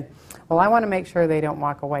she said, well, I want to make sure they don't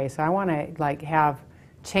walk away, so I want to have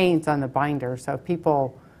chains on the binder, so if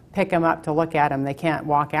people pick them up to look at them, they can't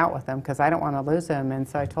walk out with them, because I don't want to lose them. And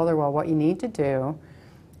so I told her, well, what you need to do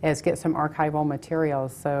is get some archival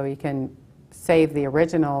materials so you can save the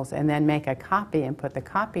originals and then make a copy and put the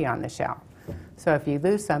copy on the shelf. So if you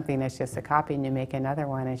lose something, it's just a copy and you make another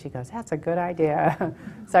one. And she goes, that's a good idea.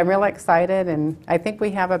 So I'm really excited, and I think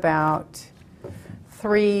we have about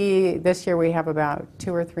this year we have about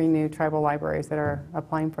 2 or 3 new tribal libraries that are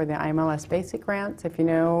applying for the IMLS basic grants. If you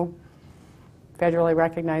know federally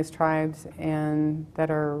recognized tribes and that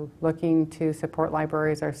are looking to support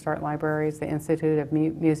libraries or start libraries, the Institute of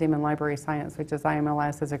Museum and Library Science, which is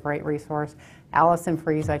IMLS, is a great resource. Allison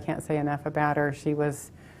Fries, I can't say enough about her. She was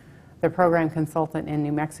the program consultant in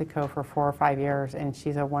New Mexico for 4 or 5 years, and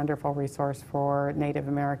she's a wonderful resource for Native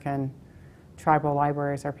American tribal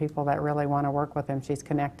libraries or people that really want to work with them. She's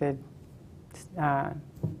connected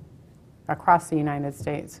across the United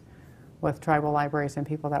States with tribal libraries and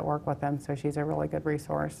people that work with them, so she's a really good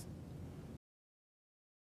resource.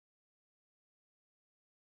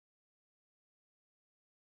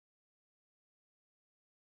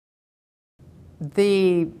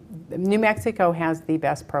 New Mexico has the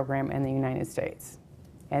best program in the United States.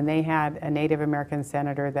 And they had a Native American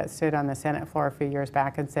senator that stood on the Senate floor a few years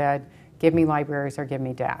back and said, give me libraries or give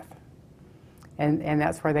me death. And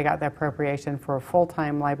that's where they got the appropriation for a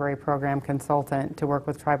full-time library program consultant to work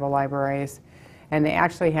with tribal libraries. And they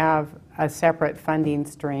actually have a separate funding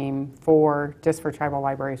stream just for tribal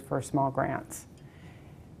libraries for small grants.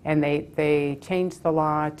 And they changed the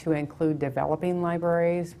law to include developing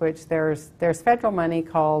libraries, which there's federal money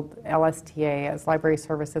called LSTA, as Library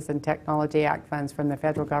Services and Technology Act funds from the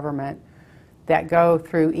federal government, that go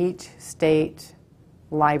through each state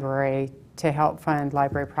library to help fund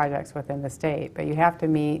library projects within the state. But you have to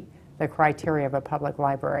meet the criteria of a public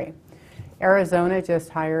library. Arizona just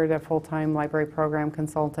hired a full-time library program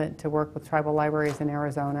consultant to work with tribal libraries in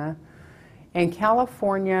Arizona. In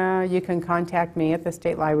California, you can contact me at the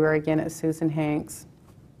State Library, again at Susan Hanks.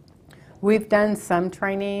 We've done some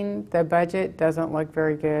training. The budget doesn't look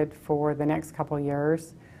very good for the next couple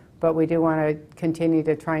years, but we do want to continue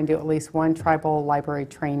to try and do at least one tribal library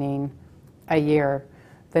training a year.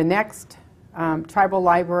 The next Tribal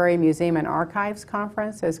Library, Museum, and Archives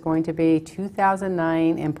Conference is going to be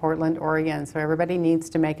 2009 in Portland, Oregon, so everybody needs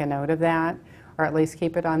to make a note of that, or at least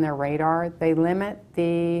keep it on their radar. They limit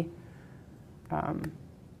the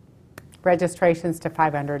registrations to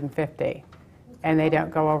 550, and they don't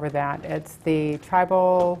go over that. It's the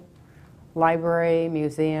Tribal Library,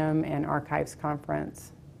 Museum, and Archives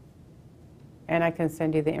Conference. And I can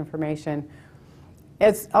send you the information.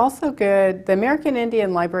 It's also good, the American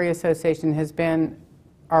Indian Library Association has been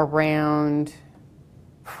around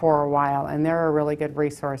for a while, and they're a really good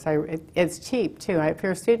resource. It's cheap too. If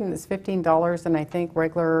you're a student, it's $15, and I think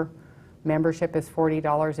regular membership is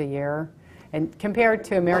 $40 a year. And compared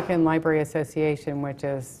to American Library Association, which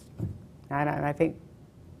is, I think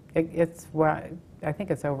it's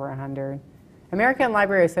over 100. American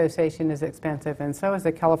Library Association is expensive, and so is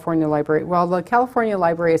the California Library. Well, the California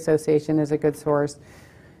Library Association is a good source.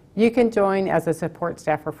 You can join as a support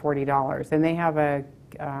staff for $40, and they have a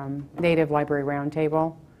Native Library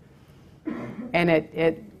Roundtable, and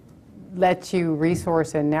it lets you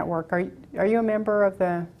resource and network. Are you a member of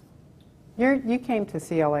the? You came to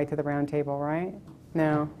CLA to the Roundtable, right?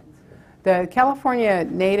 No. The California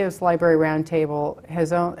Natives Library Roundtable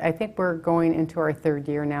has, I think we're going into our 3rd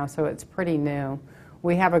year now, so it's pretty new.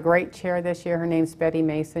 We have a great chair this year. Her name's Betty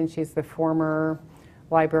Mason. She's the former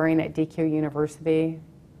librarian at DQ University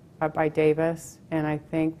up by Davis, and I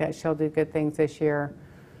think that she'll do good things this year.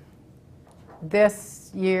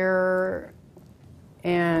 This year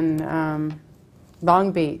in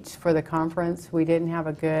Long Beach for the conference, we didn't have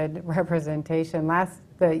a good representation.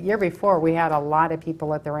 The year before, we had a lot of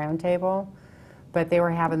people at the round table, but they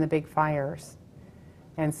were having the big fires.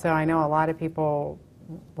 And so I know a lot of people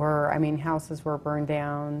houses were burned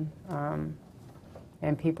down,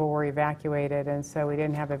 and people were evacuated, and so we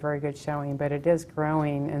didn't have a very good showing, but it is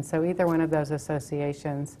growing. And so either one of those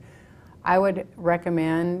associations, I would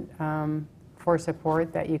recommend for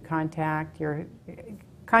support that you contact your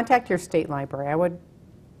state library.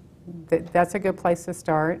 That's a good place to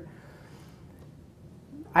start.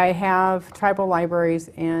 I have tribal libraries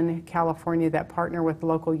in California that partner with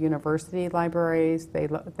local university libraries.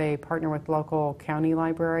 They partner with local county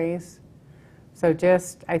libraries. So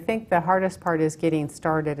I think the hardest part is getting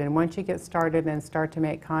started. And once you get started and start to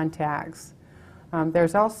make contacts,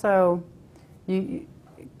 there's also a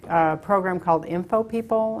program called Info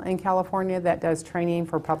People in California that does training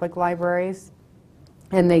for public libraries.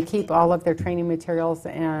 And they keep all of their training materials,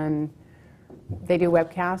 and they do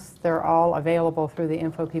webcasts. They're all available through the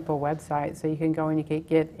Info People website. So you can go and you can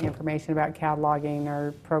get information about cataloging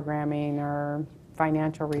or programming or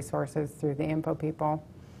financial resources through the Info People.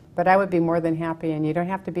 But I would be more than happy, and you don't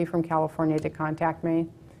have to be from California to contact me.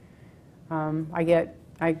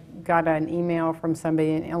 I got an email from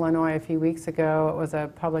somebody in Illinois a few weeks ago. It was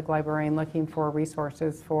a public librarian looking for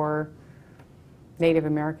resources for Native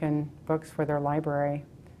American books for their library.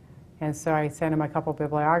 And so I sent him a couple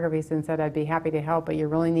bibliographies and said I'd be happy to help, but you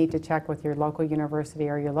really need to check with your local university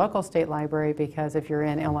or your local state library, because if you're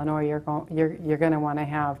in Illinois, you're going to want to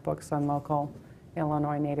have books on local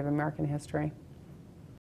Illinois Native American history.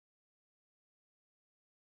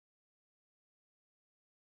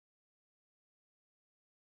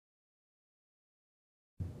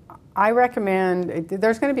 I recommend,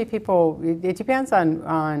 there's going to be people, it depends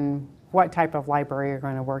on what type of library you're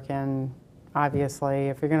going to work in. Obviously,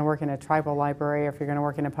 if you're going to work in a tribal library, if you're going to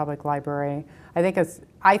work in a public library, I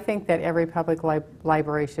think that every public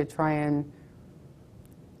library should try and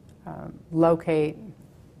locate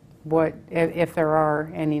if there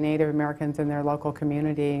are any Native Americans in their local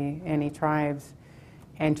community, any tribes,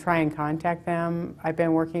 and try and contact them. I've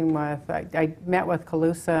been working with, I met with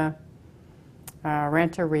Colusa,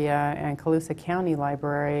 Rancheria, and Colusa County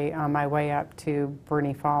Library on my way up to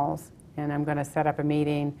Burney Falls, and I'm going to set up a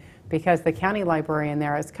meeting, because the county librarian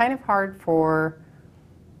there, it's kind of hard for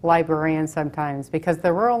librarians sometimes, because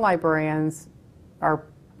the rural librarians are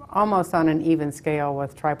almost on an even scale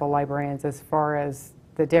with tribal librarians as far as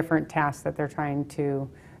the different tasks that they're trying to,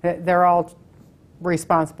 they're all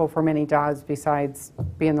responsible for many jobs besides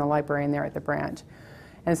being the librarian there at the branch.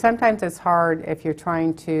 And sometimes it's hard if you're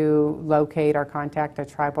trying to locate or contact a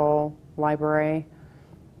tribal library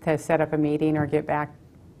to set up a meeting or have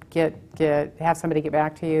somebody get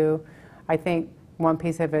back to you. I think one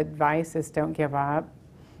piece of advice is don't give up.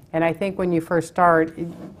 And I think when you first start,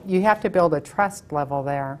 you have to build a trust level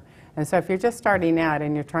there. And so if you're just starting out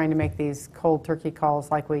and you're trying to make these cold turkey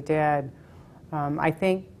calls like we did, I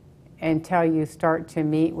think until you start to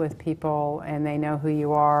meet with people and they know who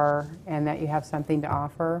you are and that you have something to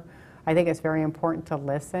offer, I think it's very important to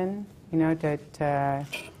listen, to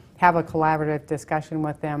have a collaborative discussion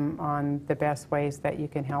with them on the best ways that you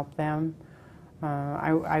can help them.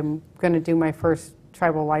 I'm going to do my first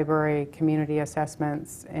tribal library community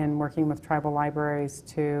assessments and working with tribal libraries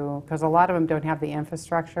too, because a lot of them don't have the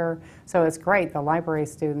infrastructure. So it's great, the library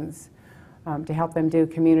students, to help them do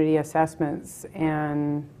community assessments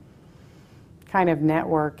and kind of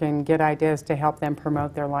network and get ideas to help them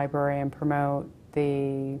promote their library and promote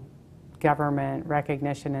the government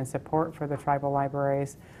recognition and support for the tribal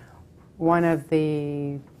libraries. One of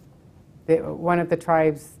the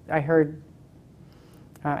tribes, I heard,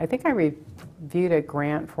 I think I reviewed a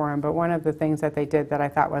grant for them, but one of the things that they did that I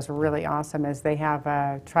thought was really awesome is they have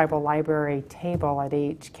a tribal library table at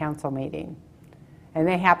each council meeting. And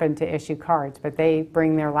they happen to issue cards, but they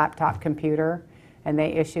bring their laptop computer and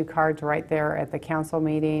they issue cards right there at the council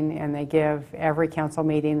meeting, and they give, every council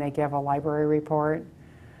meeting, they give a library report.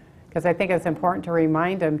 Because I think it's important to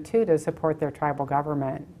remind them, too, to support their tribal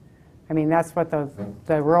government. I mean, that's what the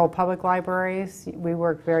rural public libraries, we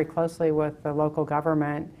work very closely with the local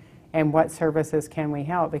government and what services can we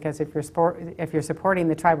help. Because if you're supporting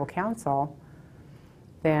the tribal council,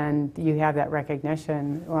 then you have that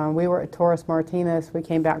recognition. We were at Torres Martinez, we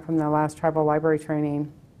came back from the last tribal library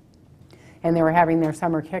training, and they were having their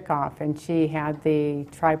summer kickoff, and she had the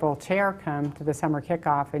tribal chair come to the summer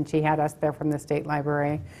kickoff, and she had us there from the state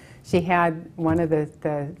library. She had one of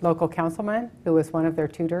the local councilmen who was one of their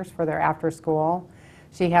tutors for their after school.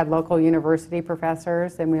 She had local university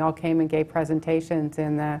professors, and we all came and gave presentations,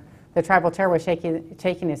 and the tribal chair was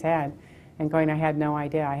shaking his head and going, I had no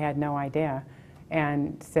idea,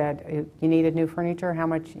 and said, you needed new furniture? How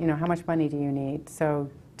much money do you need?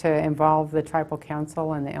 So to involve the tribal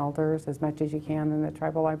council and the elders as much as you can in the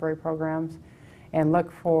tribal library programs, and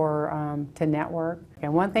look for, to network.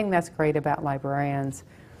 And one thing that's great about librarians,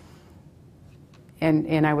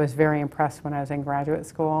 and I was very impressed when I was in graduate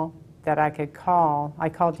school, that I called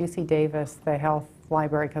UC Davis, the health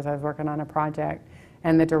library, because I was working on a project,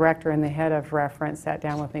 and the director and the head of reference sat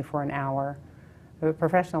down with me for an hour. The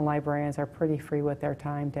professional librarians are pretty free with their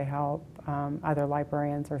time to help other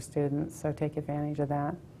librarians or students, so take advantage of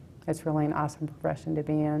that. It's really an awesome profession to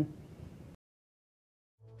be in.